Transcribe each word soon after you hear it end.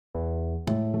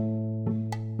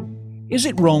Is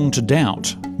it wrong to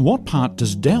doubt? What part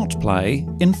does doubt play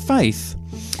in faith?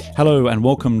 Hello and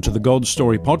welcome to the God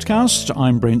Story podcast.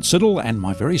 I'm Brent Siddle, and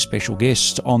my very special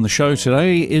guest on the show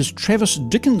today is Travis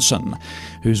Dickinson,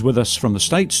 who's with us from the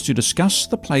States to discuss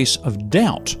the place of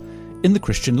doubt in the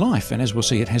Christian life, and as we'll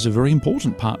see, it has a very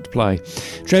important part to play.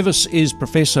 Travis is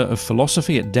Professor of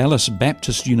Philosophy at Dallas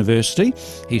Baptist University.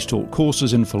 He's taught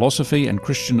courses in philosophy and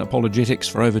Christian apologetics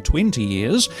for over 20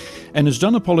 years and has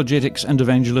done apologetics and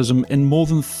evangelism in more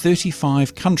than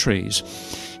 35 countries.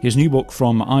 His new book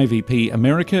from IVP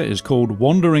America is called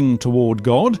Wandering Toward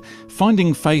God,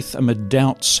 Finding Faith Amid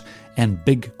Doubts and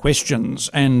Big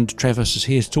Questions. And Travis is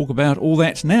here to talk about all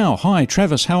that now. Hi,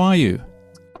 Travis, how are you?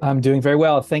 I'm doing very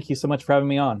well. Thank you so much for having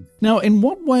me on. Now, in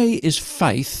what way is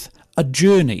faith a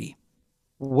journey?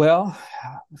 Well,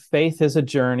 faith is a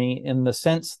journey in the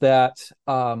sense that,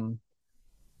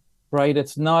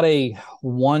 it's not a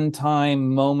one-time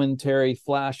momentary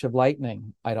flash of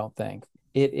lightning, I don't think.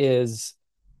 It is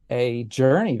a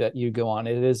journey that you go on.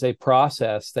 It is a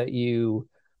process that you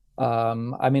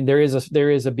there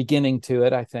is a beginning to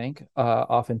it, I think,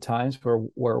 oftentimes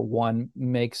where one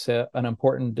makes an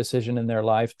important decision in their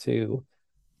life to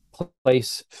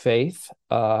place faith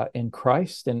in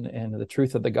Christ and the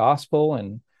truth of the gospel,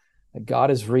 and that God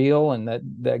is real and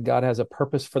that God has a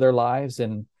purpose for their lives.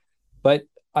 But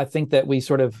I think that we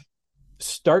sort of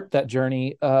start that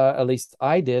journey, at least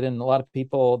I did, and a lot of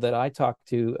people that I talked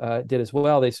to did as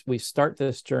well. We start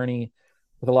this journey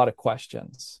with a lot of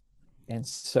questions. And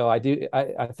so I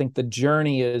think the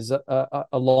journey is a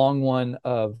long one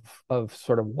of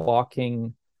sort of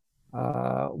walking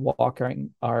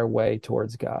our way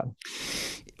towards God.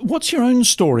 What's your own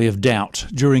story of doubt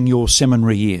during your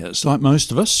seminary years, like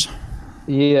most of us?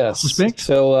 Yes. I suspect.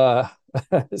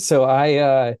 So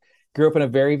I grew up in a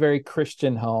very, very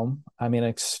Christian home. I mean, an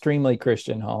extremely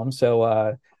Christian home.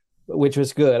 So which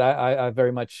was good. I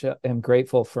very much am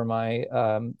grateful for my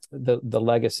the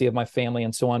legacy of my family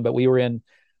and so on. But we were in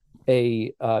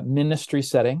a ministry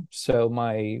setting, so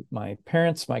my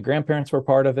parents, my grandparents were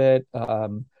part of it.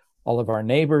 All of our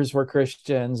neighbors were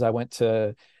Christians. I went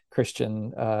to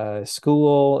Christian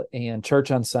school and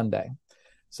church on Sunday.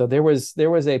 So there was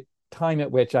a time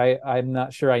at which I'm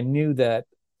not sure I knew that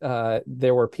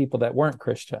there were people that weren't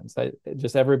Christians.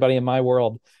 Just everybody in my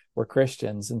world were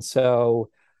Christians, and so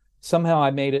somehow I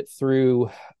made it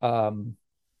through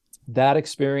that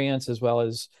experience, as well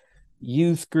as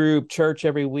youth group, church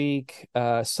every week,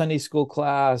 Sunday school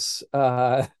class,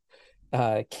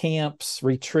 camps,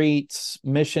 retreats,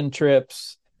 mission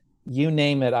trips, you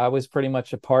name it. I was pretty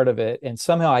much a part of it. And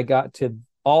somehow I got to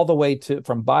all the way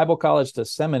from Bible college to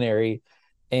seminary.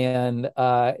 And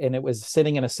it was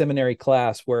sitting in a seminary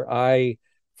class where I,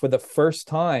 for the first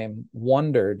time,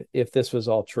 wondered if this was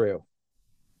all true.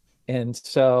 And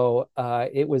so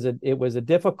it was a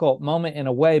difficult moment in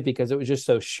a way, because it was just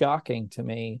so shocking to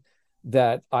me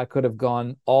that I could have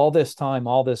gone all this time,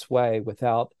 all this way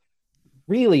without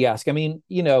really asking. I mean,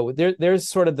 there's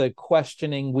sort of the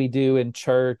questioning we do in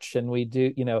church, and we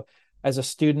do, as a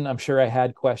student, I'm sure I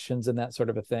had questions and that sort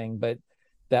of a thing, but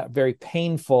that very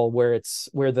painful where it's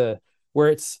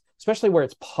especially where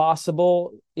it's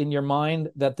possible in your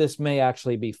mind that this may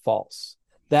actually be false.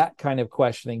 That kind of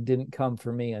questioning didn't come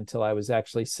for me until I was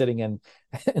actually sitting in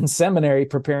seminary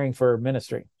preparing for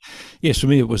ministry. Yes, for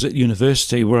me it was at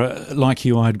university where, like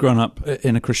you, I had grown up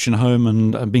in a Christian home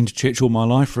and been to church all my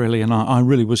life, really, and I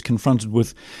really was confronted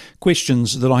with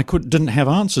questions that I didn't have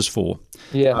answers for.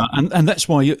 Yeah. And that's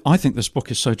why I think this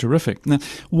book is so terrific. Now,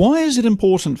 why is it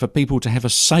important for people to have a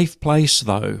safe place,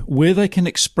 though, where they can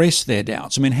express their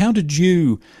doubts? I mean,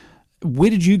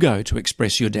 where did you go to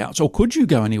express your doubts, or could you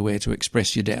go anywhere to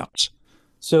express your doubts?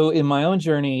 So in my own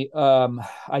journey,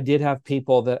 I did have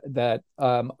people that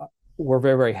were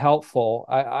very, very helpful.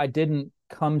 I didn't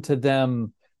come to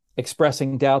them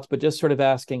expressing doubts, but just sort of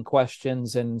asking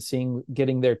questions and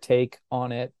getting their take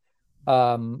on it.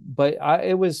 But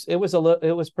it was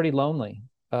pretty lonely.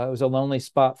 It was a lonely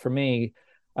spot for me.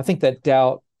 I think that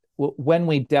doubt, when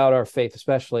we doubt our faith,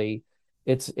 especially,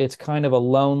 it's kind of a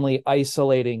lonely,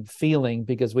 isolating feeling,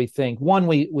 because we think, one,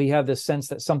 we have this sense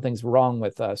that something's wrong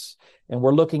with us, and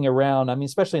we're looking around. I mean,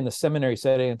 especially in the seminary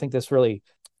setting, I think this really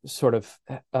sort of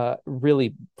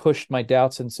really pushed my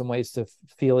doubts in some ways to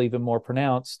feel even more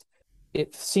pronounced.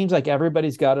 It seems like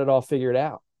everybody's got it all figured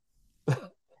out,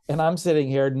 and I'm sitting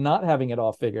here not having it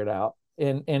all figured out,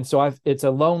 and so it's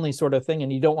a lonely sort of thing,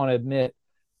 and you don't want to admit.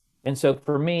 And so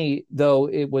for me, though,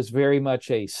 it was very much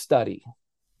a study.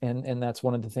 And that's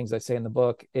one of the things I say in the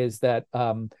book, is that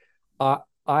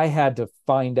I had to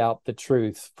find out the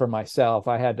truth for myself.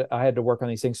 I had to work on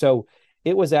these things. So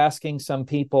it was asking some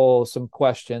people some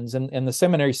questions, and the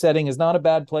seminary setting is not a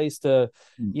bad place to,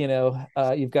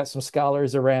 you've got some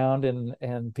scholars around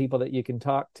and people that you can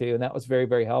talk to, and that was very,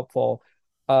 very helpful.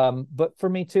 But for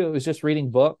me too, it was just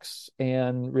reading books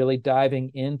and really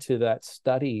diving into that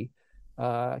study,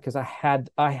 because I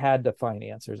had to find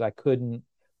answers. I couldn't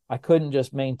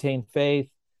just maintain faith.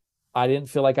 I didn't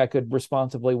feel like I could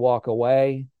responsibly walk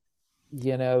away,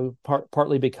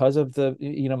 partly because of the,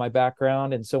 my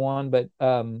background and so on. But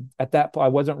at that point, I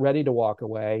wasn't ready to walk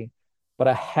away, but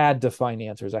I had to find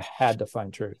answers. I had to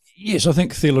find truth. Yes, I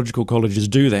think theological colleges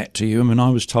do that to you. I mean, I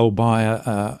was told by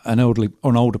an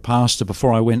older pastor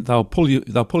before I went, they'll pull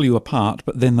you apart,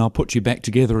 but then they'll put you back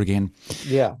together again.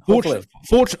 Yeah,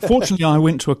 fortunately, I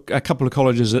went to a couple of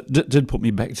colleges that did put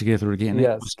me back together again.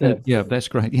 Yes, yeah, that's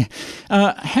great.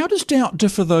 Yeah, how does doubt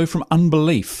differ though from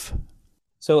unbelief?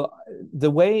 So the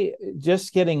way,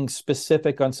 just getting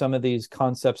specific on some of these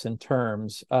concepts and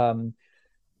terms,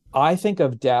 I think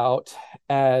of doubt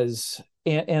as,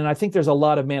 and I think there's a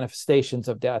lot of manifestations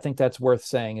of doubt. I think that's worth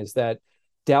saying, is that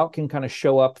doubt can kind of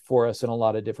show up for us in a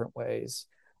lot of different ways.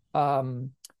 And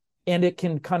it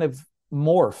can kind of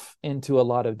morph into a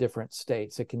lot of different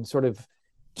states. It can sort of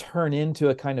turn into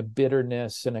a kind of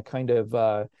bitterness and a kind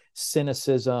of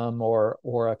cynicism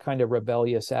or a kind of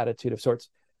rebellious attitude of sorts.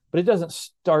 But it doesn't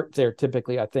start there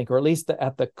typically, I think, or at least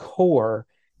at the core,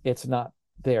 it's not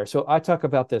there. So I talk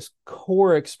about this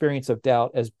core experience of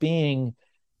doubt as being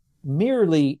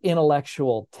merely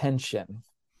intellectual tension,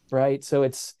 right? So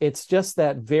it's just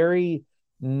that very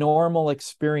normal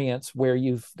experience where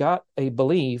you've got a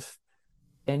belief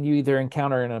and you either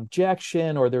encounter an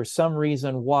objection or there's some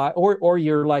reason why, or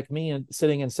you're like me and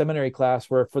sitting in seminary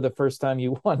class where for the first time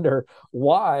you wonder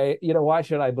why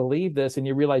should I believe this? And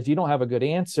you realize you don't have a good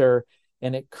answer,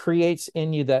 and it creates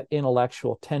in you that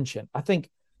intellectual tension. I think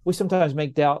we sometimes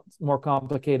make doubt more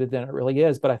complicated than it really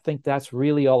is, but I think that's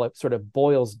really all it sort of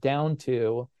boils down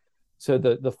to. So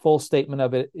the full statement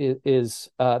of it is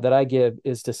that I give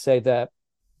is to say that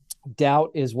doubt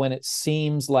is when it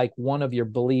seems like one of your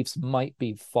beliefs might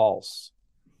be false.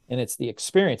 And it's the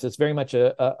experience. It's very much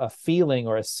a feeling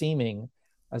or a seeming,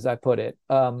 as I put it.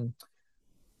 And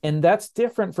that's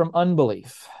different from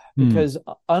unbelief, because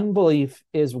unbelief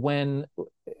is when,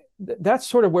 that's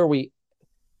sort of where we,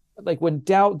 like when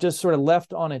doubt just sort of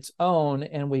left on its own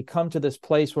and we come to this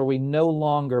place where we no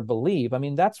longer believe. I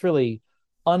mean, that's really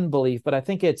unbelief. But I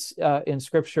think it's in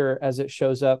Scripture, as it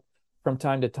shows up from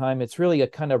time to time, it's really a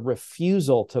kind of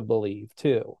refusal to believe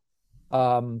too.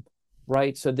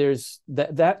 Right. So there's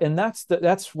that, and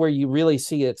that's where you really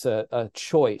see it's a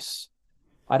choice.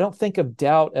 I don't think of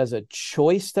doubt as a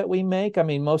choice that we make. I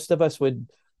mean, most of us would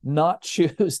not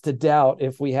choose to doubt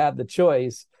if we had the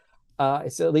choice.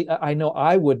 So I know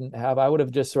I wouldn't have. I would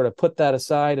have just sort of put that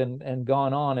aside and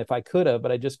gone on if I could have,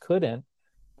 but I just couldn't.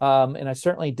 And I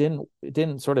certainly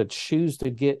didn't sort of choose to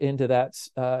get into that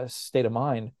state of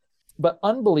mind. But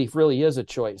unbelief really is a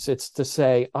choice. It's to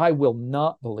say, I will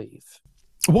not believe.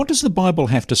 What does the Bible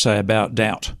have to say about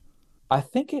doubt? I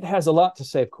think it has a lot to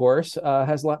say, of course.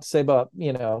 Has a lot to say about,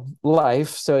 life.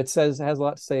 So it has a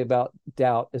lot to say about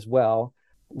doubt as well.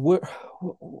 We're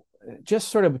just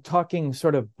sort of talking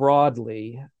sort of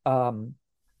broadly.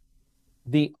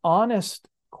 The honest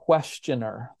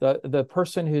questioner, the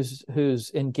person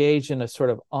who's engaged in a sort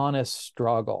of honest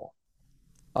struggle,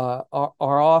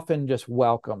 are often just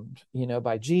welcomed,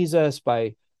 by Jesus,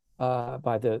 by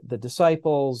the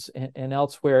disciples and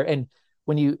elsewhere. And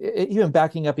when you even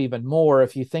backing up even more,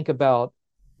 if you think about,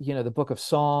 the book of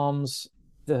Psalms,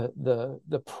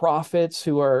 the prophets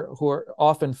who are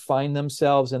often find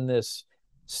themselves in this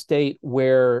state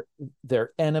where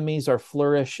their enemies are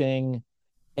flourishing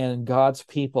and God's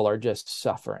people are just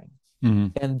suffering.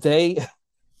 Mm-hmm.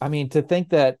 And to think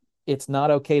that it's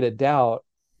not okay to doubt,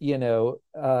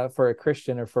 for a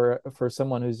Christian or for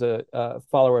someone who's a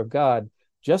follower of God,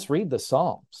 just read the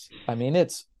Psalms. I mean,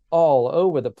 it's all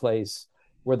over the place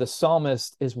where the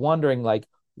psalmist is wondering, like,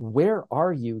 where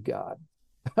are you, God?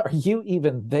 Are you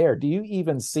even there? Do you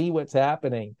even see what's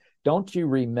happening? Don't you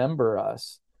remember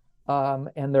us?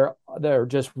 And they're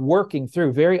just working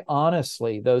through very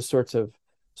honestly those sorts of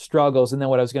struggles. And then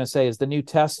what I was going to say is the New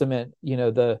Testament,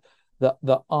 the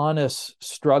honest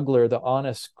struggler, the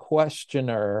honest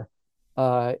questioner,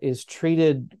 is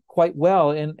treated quite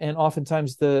well, and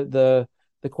oftentimes the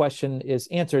question is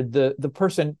answered. The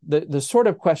person, the sort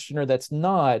of questioner that's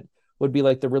not, would be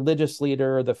like the religious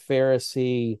leader, the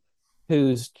Pharisee,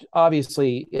 who's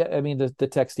obviously, the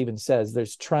text even says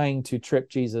there's trying to trip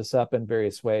Jesus up in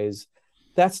various ways.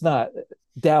 That's not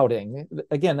doubting.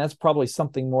 Again, that's probably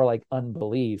something more like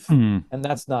unbelief, and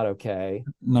that's not okay.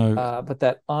 No. But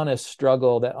that honest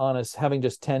struggle, that honest having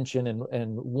just tension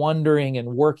and wondering and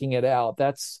working it out,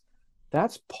 that's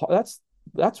that's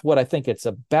what I think it's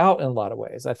about in a lot of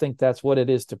ways. I think that's what it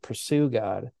is to pursue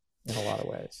God in a lot of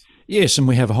ways. Yes, and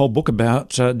we have a whole book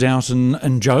about doubt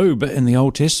and Job in the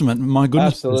Old Testament. My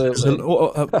goodness,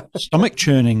 absolutely, stomach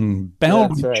churning, bowel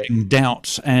wrenching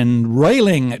doubt and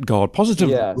railing at God,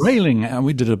 positive railing.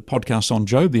 We did a podcast on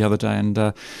Job the other day,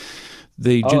 and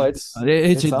it's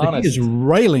he is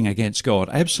railing against God,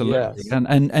 absolutely, yes.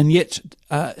 and yet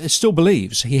still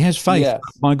believes. He has faith. Yes.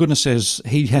 My goodness says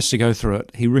he has to go through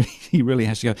it. He really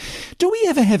has to go. Do we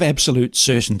ever have absolute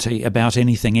certainty about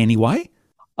anything anyway?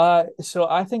 So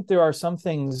I think there are some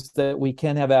things that we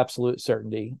can have absolute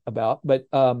certainty about, but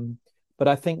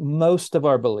I think most of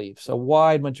our beliefs, a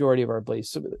wide majority of our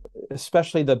beliefs,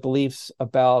 especially the beliefs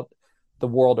about the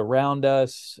world around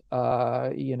us,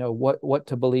 what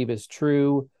to believe is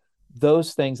true,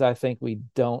 those things I think we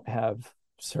don't have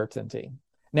certainty.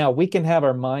 Now we can have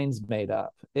our minds made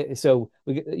up. So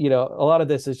a lot of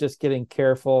this is just getting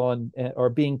careful or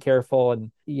being careful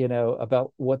and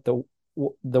about what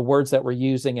the words that we're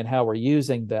using and how we're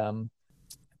using them.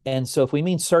 And so if we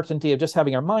mean certainty of just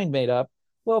having our mind made up,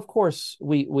 well, of course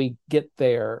we get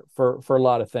there for a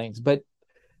lot of things. But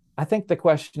I think the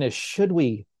question is, should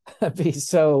we have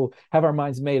our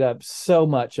minds made up so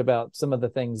much about some of the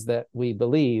things that we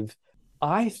believe?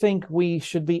 I think we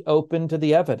should be open to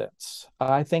the evidence.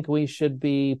 I think we should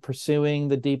be pursuing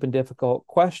the deep and difficult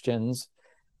questions.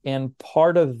 And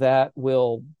part of that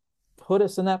will put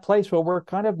us in that place where we're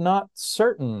kind of not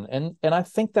certain. And I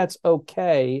think that's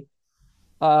okay.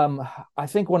 I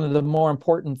think one of the more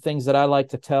important things that I like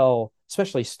to tell,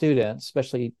 especially students,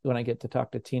 especially when I get to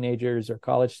talk to teenagers or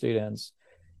college students,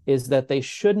 is that they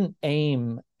shouldn't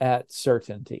aim at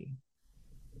certainty.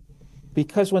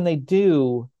 Because when they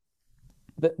do,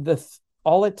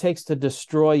 all it takes to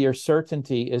destroy your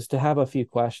certainty is to have a few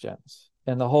questions.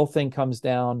 And the whole thing comes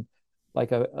down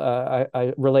like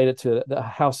I relate it to the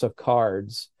house of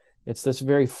cards. It's this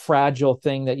very fragile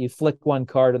thing that you flick one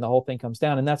card and the whole thing comes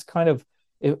down. And that's kind of,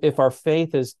 if our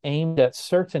faith is aimed at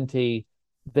certainty,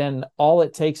 then all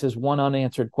it takes is one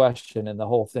unanswered question and the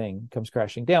whole thing comes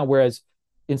crashing down. Whereas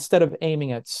instead of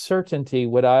aiming at certainty,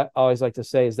 what I always like to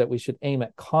say is that we should aim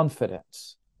at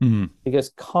confidence,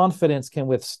 because confidence can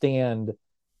withstand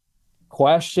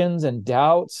questions and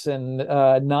doubts and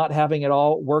not having it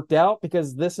all worked out.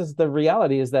 Because this is the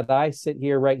reality, is that I sit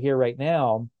here right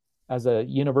now as a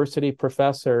university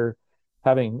professor,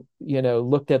 having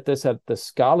looked at this at the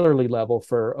scholarly level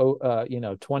for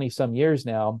 20 some years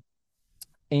now,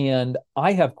 and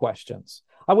I have questions.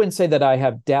 I wouldn't say that I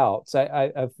have doubts.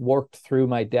 I've worked through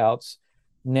my doubts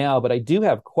now, but I do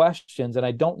have questions, and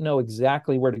I don't know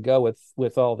exactly where to go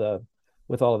with all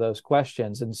of those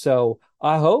questions. And so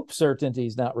I hope certainty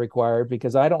is not required,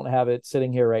 because I don't have it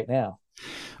sitting here right now.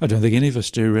 I don't think any of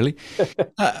us do, really.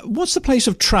 What's the place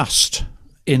of trust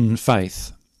in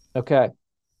faith? Okay.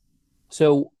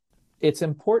 So it's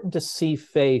important to see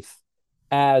faith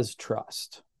as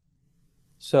trust.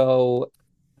 So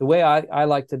the way I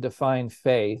like to define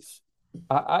faith,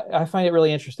 I find it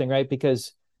really interesting, right?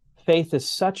 Because faith is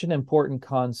such an important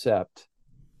concept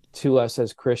to us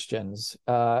as Christians.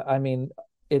 I mean,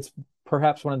 it's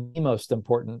perhaps one of the most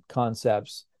important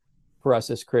concepts for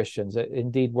us as Christians.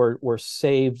 Indeed, we're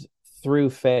saved through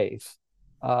faith,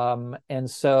 and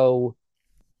so,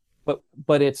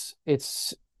 but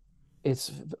it's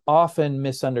often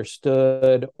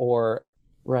misunderstood, or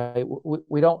right.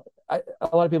 We don't.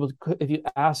 A lot of people, if you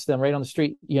ask them right on the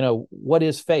street, what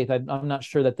is faith? I'm not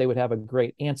sure that they would have a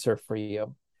great answer for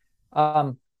you.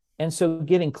 And so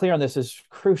getting clear on this is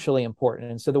crucially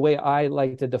important. And so the way I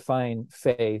like to define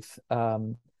faith,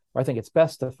 or I think it's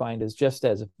best defined, is just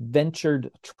as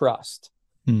ventured trust.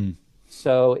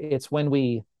 So it's when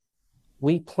we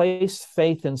place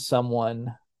faith in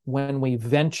someone, when we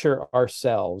venture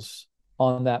ourselves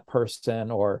on that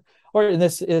person, or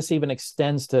this even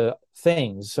extends to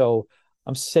things. So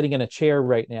I'm sitting in a chair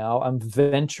right now. I'm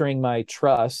venturing my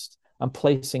trust. I'm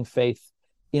placing faith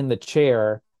in the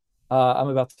chair. I'm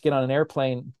about to get on an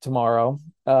airplane tomorrow.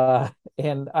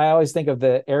 And I always think of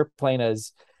the airplane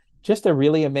as just a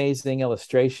really amazing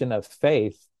illustration of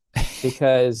faith,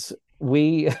 because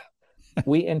we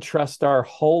entrust our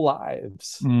whole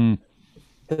lives to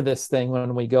this thing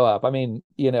when we go up. I mean,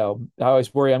 I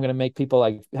always worry I'm going to make people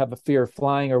like have a fear of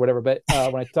flying or whatever, but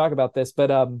when I talk about this,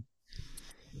 but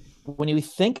when you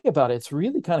think about it, it's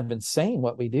really kind of insane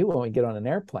what we do when we get on an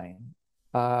airplane.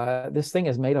 This thing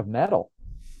is made of metal.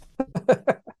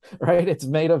 right? It's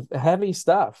made of heavy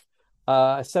stuff.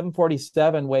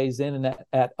 747 weighs in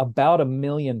at about 1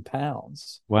 million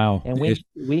pounds. Wow. And Yes.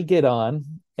 we get on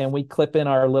and we clip in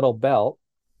our little belt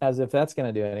as if that's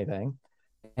going to do anything.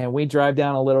 And we drive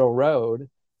down a little road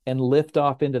and lift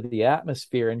off into the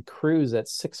atmosphere and cruise at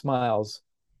 6 miles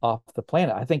off the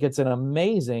planet. I think it's an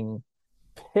amazing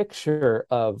picture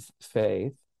of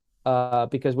faith,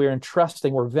 because we're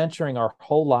entrusting, we're venturing our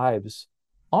whole lives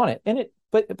on it. And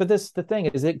but this, the thing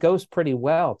is, it goes pretty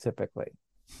well typically.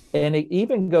 And it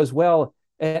even goes well.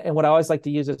 And what I always like to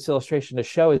use this illustration to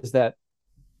show is that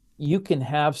you can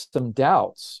have some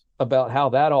doubts about how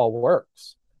that all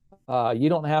works. You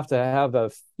don't have to have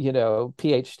a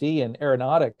PhD in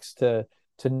aeronautics to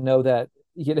know that,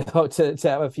 to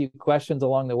have a few questions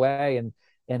along the way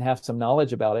and have some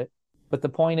knowledge about it. But the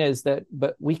point is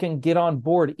but we can get on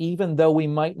board even though we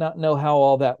might not know how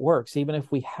all that works, even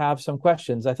if we have some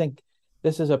questions. I think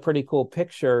this is a pretty cool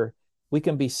picture. We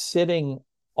can be sitting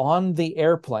on the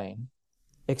airplane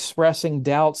expressing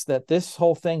doubts that this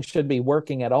whole thing should be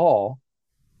working at all,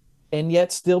 and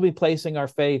yet still be placing our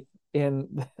faith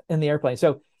in the airplane.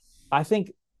 So I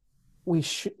think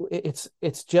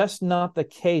it's just not the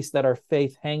case that our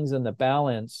faith hangs in the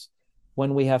balance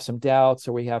when we have some doubts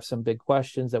or we have some big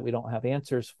questions that we don't have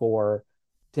answers for.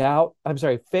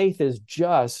 Faith is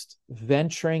just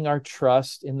venturing our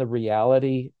trust in the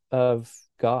reality of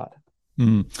God.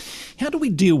 How do we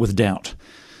deal with doubt?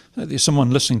 There's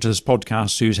someone listening to this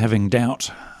podcast who's having doubt.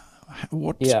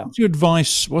 What's your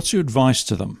advice? What's your advice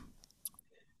to them?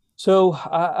 So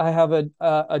I have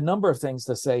a number of things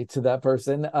to say to that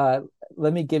person.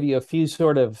 Let me give you a few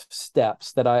sort of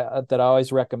steps that I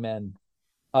always recommend.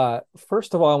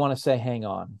 First of all, I want to say, hang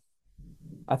on.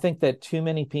 I think that too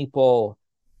many people,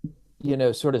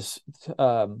 sort of,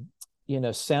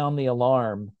 sound the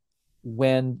alarm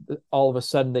when all of a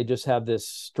sudden they just have this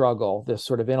struggle, this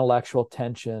sort of intellectual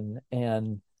tension,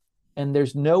 and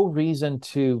there's no reason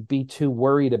to be too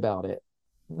worried about it.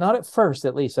 Not at first,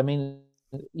 at least. I mean,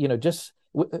 just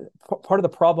part of the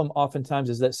problem oftentimes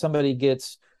is that somebody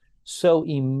gets so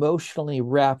emotionally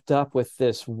wrapped up with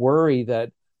this worry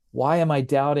that, why am I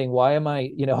doubting? Why am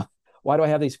I, why do I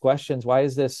have these questions? Why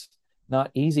is this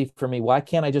not easy for me? Why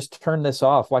can't I just turn this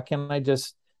off? Why can't I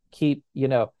just keep,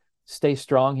 stay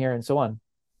strong here and so on?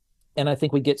 And I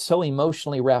think we get so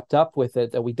emotionally wrapped up with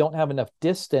it that we don't have enough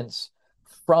distance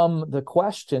from the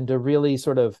question to really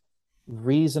sort of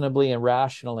reasonably and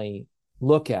rationally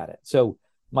look at it. So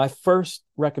my first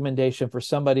recommendation for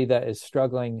somebody that is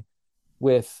struggling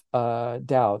with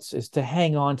doubts is to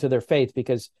hang on to their faith,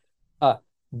 because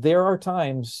there are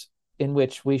times in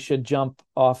which we should jump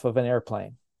off of an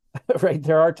airplane, right?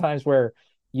 There are times where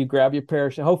you grab your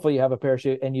parachute, hopefully you have a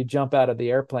parachute, and you jump out of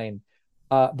the airplane.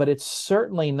 But it's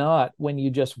certainly not when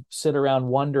you just sit around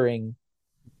wondering,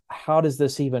 how does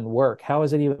this even work? How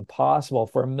is it even possible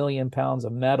for 1 million pounds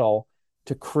of metal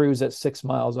to cruise at 6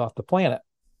 miles off the planet?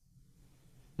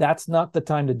 That's not the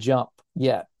time to jump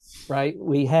yet, right?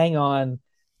 We hang on.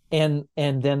 And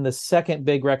then the second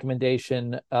big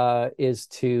recommendation is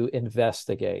to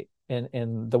investigate.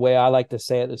 And the way I like to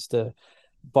say it is to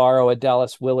borrow a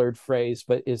Dallas Willard phrase,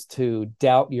 but is to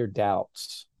doubt your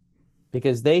doubts,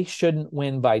 because they shouldn't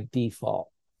win by default,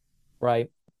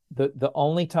 right? The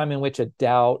only time in which a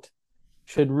doubt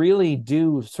should really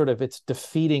do sort of its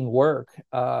defeating work,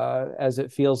 as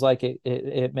it feels like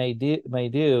it may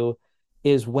do,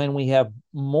 is when we have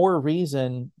more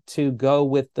reason to go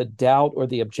with the doubt or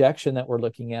the objection that we're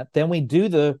looking at than we do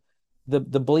the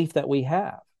belief that we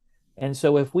have. And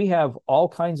so if we have all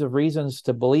kinds of reasons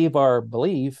to believe our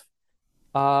belief,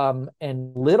 and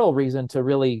little reason to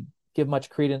really give much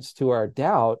credence to our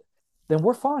doubt, then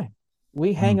we're fine.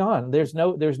 We hang on. There's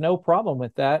no problem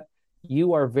with that.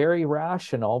 You are very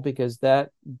rational because that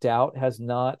doubt has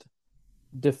not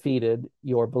defeated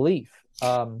your belief.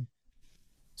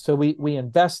 So we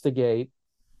investigate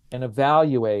and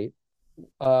evaluate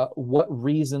what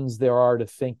reasons there are to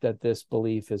think that this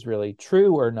belief is really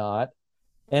true or not.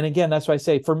 And again, that's why I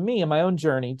say, for me in my own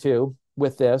journey too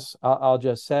with this, I'll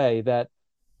just say that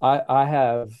I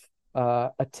have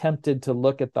attempted to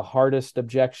look at the hardest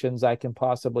objections I can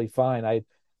possibly find. I,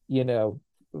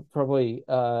 probably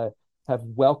have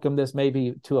welcomed this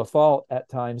maybe to a fault at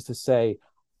times, to say,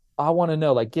 I want to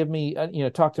know, like, give me,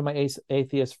 talk to my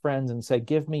atheist friends and say,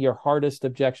 give me your hardest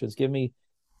objections. Give me.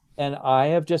 And I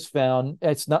have just found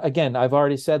it's not, again, I've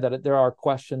already said that there are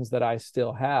questions that I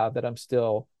still have that I'm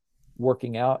still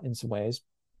working out in some ways,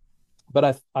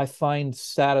 but I find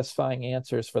satisfying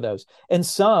answers for those. And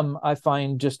some I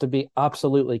find just to be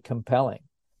absolutely compelling.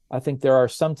 I think there are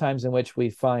some times in which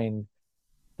we find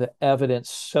the evidence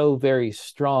so very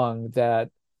strong that,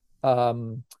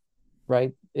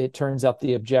 right, it turns out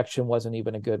the objection wasn't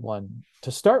even a good one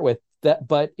to start with.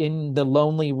 But in the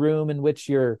lonely room in which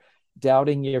you're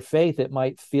doubting your faith, it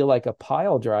might feel like a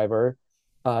pile driver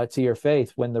to your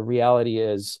faith, when the reality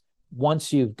is,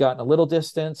 once you've gotten a little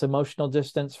distance, emotional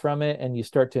distance from it, and you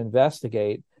start to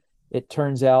investigate, it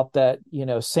turns out that,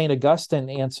 St. Augustine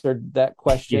answered that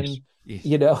question, Yes.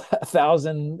 Yes.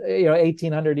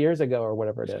 1,800 years ago or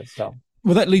whatever it is. So.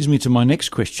 Well, that leads me to my next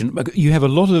question. You have a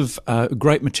lot of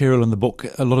great material in the book,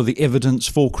 a lot of the evidence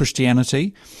for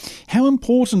Christianity. How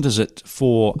important is it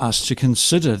for us to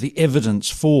consider the evidence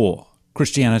for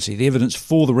Christianity, the evidence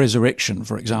for the resurrection,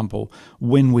 for example,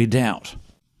 when we doubt?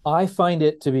 I find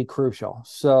it to be crucial.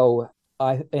 So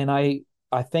I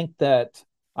think that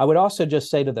I would also just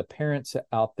say to the parents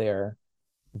out there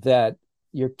that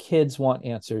your kids want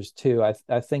answers too. I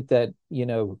think that,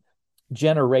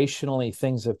 generationally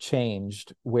things have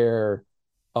changed, where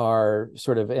our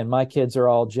sort of, and my kids are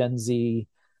all Gen Z.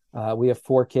 We have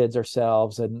 4 kids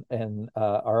ourselves, and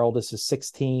our oldest is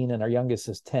 16 and our youngest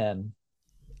is 10.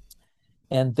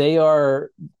 And they are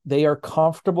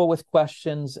comfortable with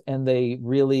questions, and they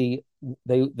really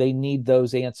they need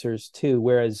those answers too.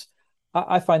 Whereas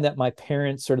I find that my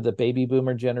parents, sort of the baby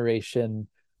boomer generation,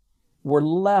 were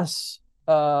less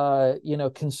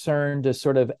concerned to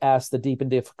sort of ask the deep and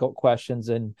difficult questions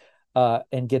and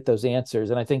get those answers.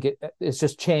 And I think it's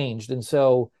just changed. And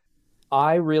so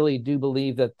I really do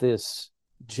believe that this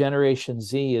Generation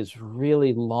Z is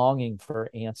really longing for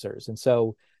answers. And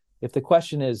so if the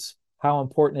question is, how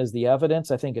important is the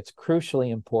evidence? I think it's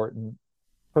crucially important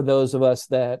for those of us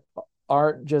that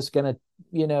aren't just going to,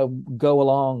 go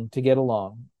along to get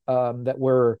along, that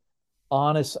we're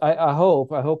honest. I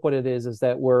hope what it is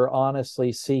that we're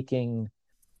honestly seeking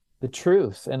the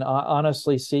truth and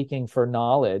honestly seeking for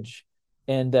knowledge,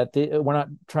 and that we're not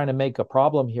trying to make a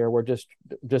problem here. We're just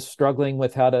struggling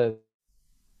with how to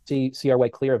see our way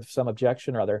clear of some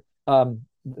objection or other.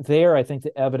 There, I think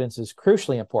the evidence is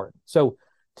crucially important. So,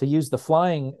 to use the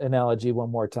flying analogy one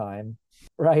more time,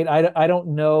 right? I don't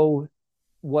know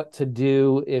what to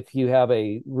do if you have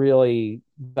a really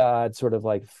bad sort of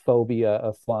like phobia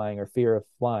of flying or fear of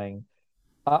flying.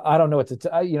 I don't know what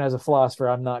to, as a philosopher,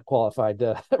 I'm not qualified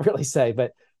to really say,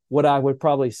 but what I would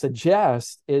probably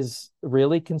suggest is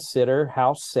really consider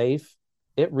how safe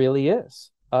it really is.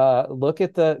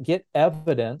 Get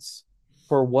evidence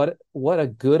for what a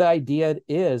good idea it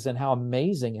is, and how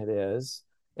amazing it is,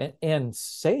 and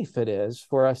safe it is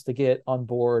for us to get on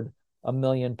board 1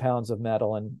 million pounds of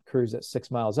metal and cruise at 6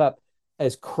 miles up.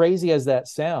 As crazy as that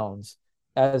sounds,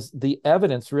 as the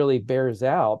evidence really bears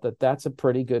out that that's a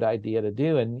pretty good idea to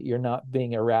do, and you're not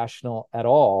being irrational at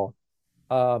all.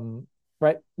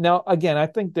 Right now, again, I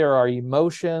think there are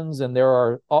emotions, and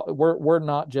we're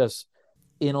not just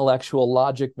intellectual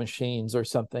logic machines or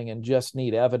something and just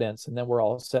need evidence and then we're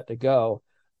all set to go.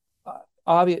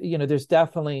 There's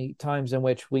definitely times in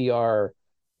which we are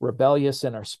rebellious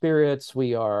in our spirits.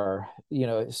 We are,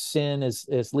 sin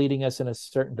is leading us in a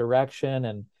certain direction,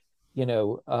 and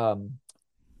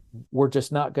we're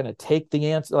just not going to take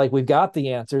the answer. Like, we've got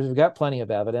the answers, we've got plenty of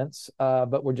evidence,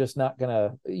 but we're just not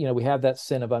going to, we have that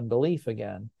sin of unbelief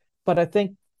again. But I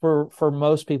think for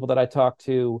most people that I talk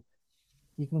to,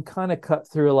 you can kind of cut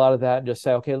through a lot of that and just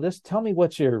say, okay, tell me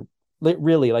what's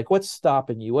what's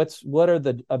stopping you? What are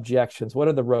the objections? What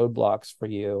are the roadblocks for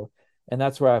you? And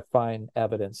that's where I find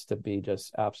evidence to be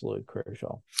just absolutely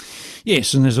crucial.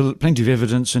 Yes, and there's plenty of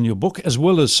evidence in your book, as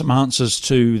well as some answers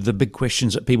to the big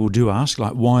questions that people do ask,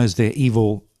 like why is there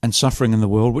evil and suffering in the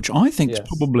world, which I think is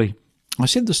probably, I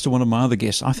said this to one of my other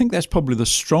guests, I think that's probably the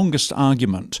strongest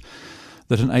argument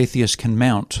that an atheist can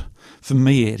mount, for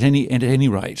me at any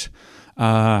rate.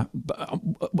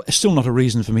 Still not a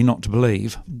reason for me not to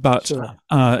believe, but sure.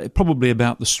 Probably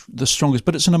about the strongest.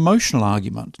 But it's an emotional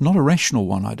argument, not a rational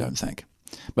one, I don't think.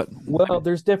 But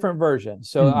there's different versions.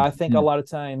 So I think a lot of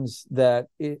times that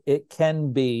it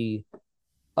can be,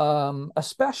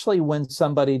 especially when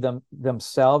somebody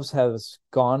themselves has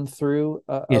gone through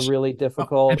a really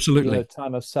difficult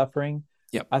time of suffering.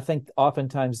 Yep. I think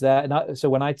oftentimes that, so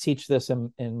when I teach this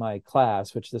in my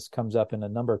class, which this comes up in a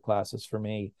number of classes for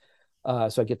me,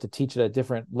 so I get to teach it at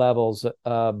different levels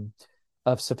of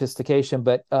sophistication.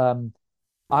 But I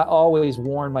always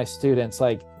warn my students,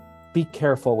 like, be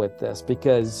careful with this,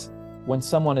 because when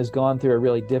someone has gone through a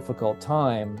really difficult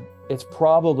time, it's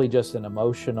probably just an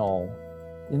emotional,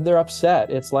 and they're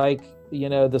upset. It's like,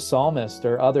 the psalmist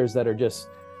or others that are just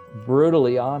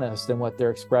brutally honest in what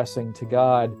they're expressing to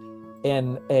God,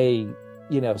 and a,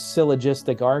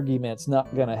 syllogistic argument's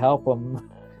not going to help them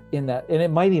in that, and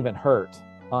it might even hurt.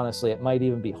 honestly. It might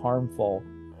even be harmful.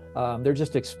 They're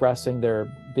just expressing their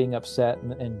being upset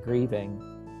and grieving.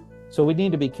 So we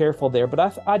need to be careful there.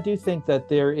 But I do think that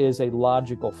there is a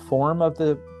logical form of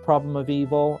the problem of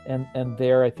evil, and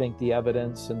there I think the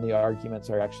evidence and the arguments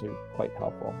are actually quite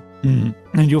helpful. And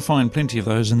you'll find plenty of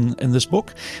those in this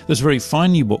book. This very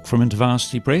fine new book from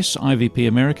InterVarsity Press, IVP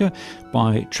America,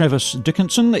 by Travis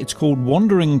Dickinson. It's called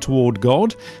Wandering Toward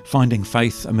God, Finding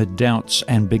Faith Amid Doubts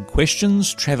and Big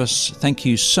Questions. Travis, thank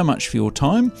you so much for your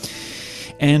time.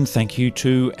 And thank you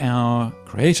to our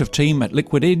creative team at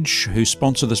Liquid Edge who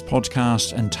sponsor this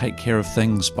podcast and take care of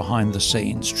things behind the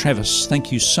scenes. Travis,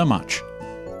 thank you so much.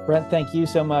 Brent, thank you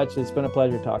so much. It's been a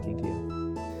pleasure talking to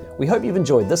you. We hope you've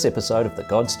enjoyed this episode of the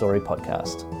God Story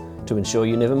Podcast. To ensure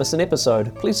you never miss an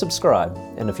episode, please subscribe.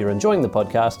 And if you're enjoying the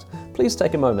podcast, please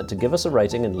take a moment to give us a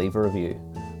rating and leave a review.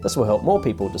 This will help more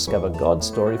people discover God's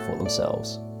story for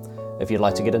themselves. If you'd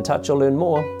like to get in touch or learn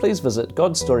more, please visit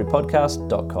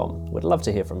godstorypodcast.com. We'd love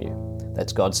to hear from you.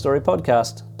 That's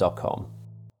godstorypodcast.com.